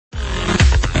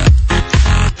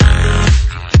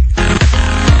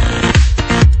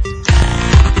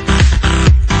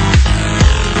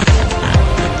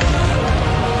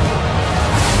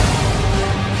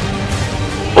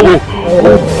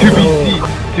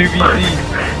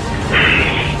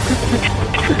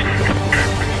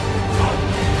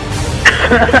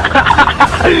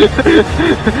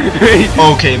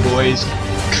Okay, boys,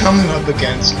 coming up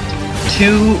against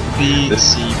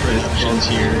 2BCPRODUCTIONS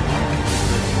here.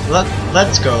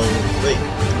 Let's go. Like,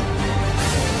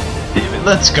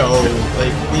 let's go.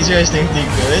 Like, these guys think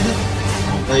they're good.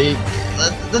 Like,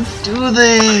 let's do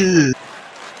this.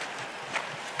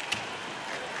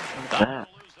 That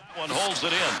one holds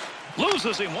it in,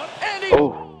 loses him one, and he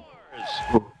scores.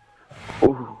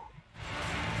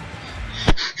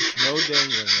 No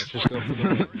dangling, let's just go for the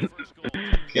win.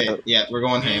 Okay, yeah, we're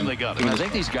going ham. I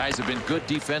think these guys have been good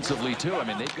defensively too. I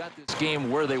mean, they've got this game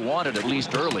where they want it, at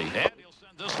least early. And he'll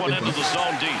send this one into the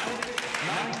zone deep.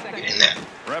 Get in there.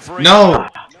 Referee. No!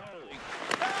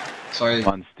 Sorry.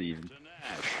 On Steven.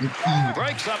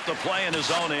 Breaks up the play in his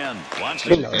own end.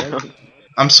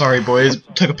 I'm sorry, boys.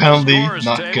 Took a penalty.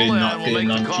 Not good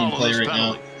on team play right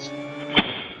now.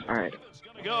 Alright.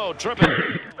 Gonna go, tripping.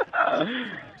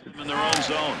 In their own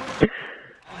zone.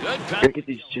 Good Gotta get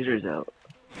these jitters out.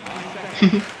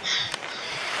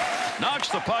 Knocks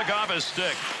the puck off his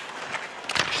stick.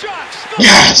 Shot!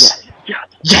 Yes!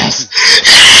 Yes!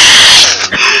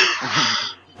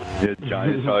 Yeah,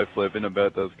 Johnny's probably flipping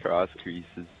about those cross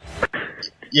creases.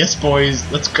 Yes, boys.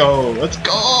 Let's go. Let's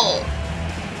go!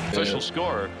 Official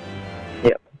score.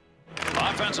 Yep.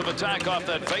 Offensive attack off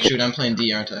that face. Shoot, I'm playing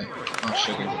D, aren't I? Oh,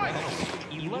 sugar.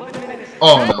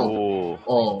 Oh, no.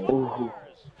 Oh. Ooh.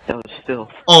 That was still.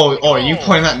 Oh, are you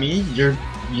pointing at me? You're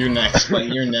next, buddy.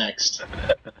 You're next.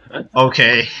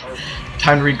 Okay.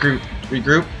 Time to regroup.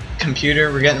 Regroup.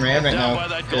 Computer, we're getting ran right now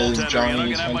because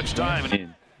Johnny is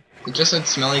mentioning. It just said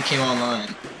Smelly came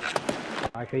online.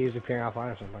 I could use appearing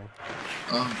offline or something.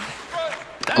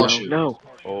 Oh shoot. No.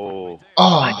 Oh.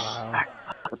 Oh.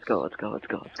 Let's go.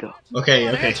 Okay.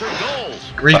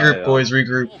 Regroup, boys.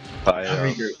 Regroup.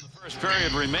 Regroup. First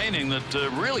period remaining that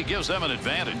really gives them an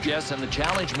advantage. Yes, and the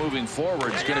challenge moving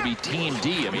forward is going to be Team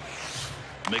D. I mean,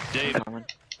 McDavid.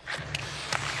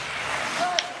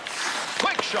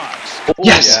 Quick shots.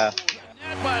 Yes. Yeah.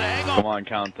 Come on,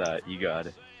 count that. You got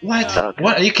it. What?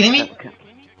 What? Are you kidding me?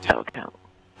 That'll count.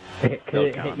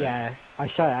 Yeah, I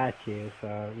shot at you,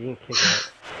 so you can kick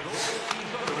it.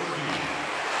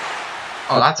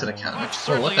 Oh, that's an account.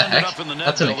 Oh, what the heck?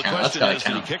 That's an account. That's gotta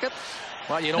count.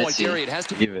 Well, you know what, Gary? It has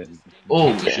to be. Even.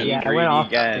 Oh, yeah, I went off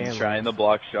again, trying to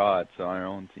block shots on our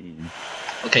own team.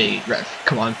 okay, ref.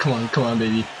 Come on,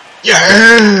 baby.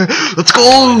 Yeah! Let's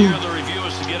go! The review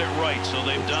is to get it right, so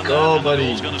they've done go, that,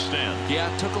 buddy. And the goal's gonna stand.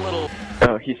 Yeah, it took a little.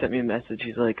 Oh, he sent me a message.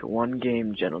 He's like, one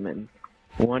game, gentlemen.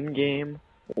 One game,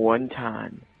 one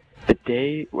time. The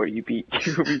day where you beat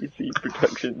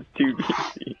 2BCPRODUCTIONS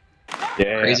 2BC.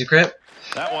 Yeah. Crazy crip.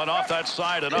 That one off that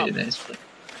side and up.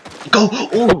 Go!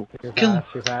 Oh! Kill him!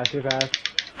 Too fast. No!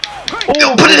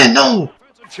 Put it in! No!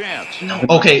 Chance. No.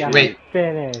 Okay, wait.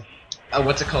 Finish.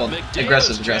 What's it called?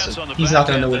 Aggressive. He's not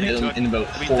gonna know what hit him in about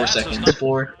 4 seconds.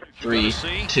 4, 3,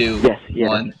 2,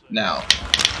 1, now.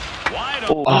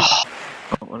 Oh,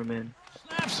 what a man.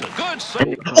 Good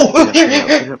save. Oh!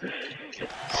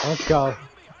 Let's go.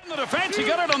 The defense, he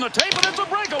got it on the tape, and it's a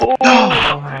breakaway. No!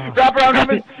 Wrap around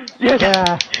him! Yes!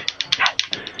 Yeah.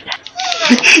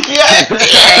 Yes!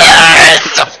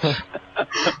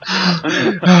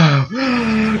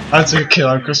 That's a kill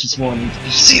on Christmas morning. Did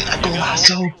you see that goal,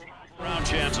 Lasso?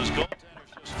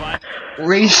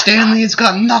 Ray Stanley has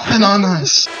got nothing on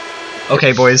us.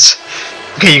 Okay, boys.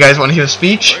 Okay, you guys want to hear a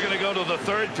speech? We're gonna go to the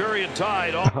third period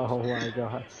tied. Oh my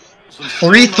god.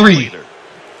 3-3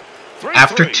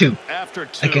 after 2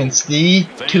 against the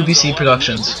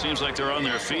 2BCPRODUCTIONS. Seems like they're on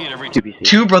their feet every 2BC.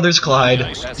 Two brothers collide.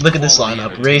 Look at this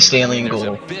lineup. Ray Stanley in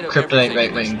goal. Kryptonite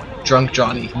right wing. Drunk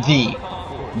Johnny. The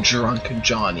Drunk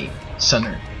Johnny.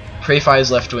 Center.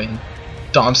 Preyfi's left wing.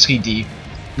 Domsky D.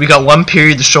 We got one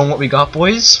period to show them what we got,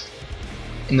 boys.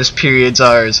 And this period's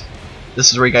ours.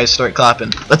 This is where you guys start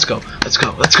clapping. Let's go. Let's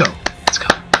go. Let's go. Let's go.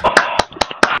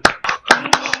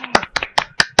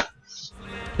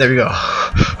 There we go.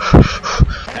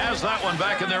 Has that one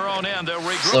back in their own end. They'll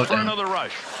Slow regroup for down. another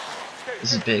rush.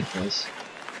 This is big, boys.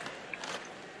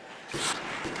 Who's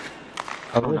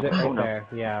it right there?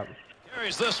 Yeah.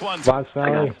 Carries this one. Von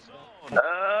Smelly.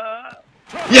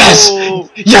 Yes!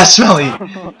 Yes, Smelly!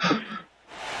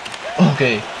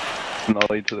 Okay.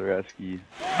 Smelly to the rescue.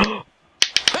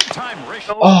 Big time rush.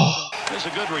 Oh! There's a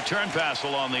good return pass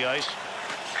along the ice.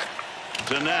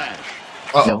 To Nash.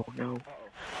 Uh-oh. No.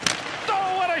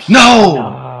 Oh, what a shot.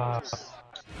 No!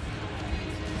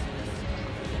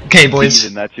 Okay, boys.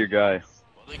 Steven, that's your guy.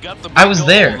 They got the I was goal.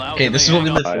 there. Now Okay, can this they is what we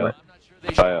hang live on?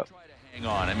 for. Fire up. Hang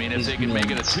on. I mean, if they can make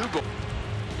it a 2-goal.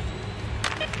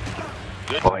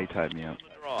 Good. Oh, he tied me up.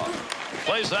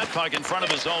 Plays that puck in front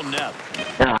of his own net.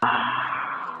 Ah.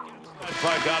 That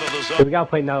puck out of the So zone. we gotta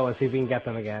play no and see if we can get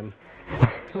them again.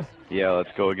 Yeah, let's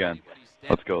go again.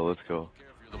 Let's go, let's go.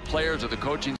 The players of the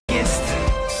coaching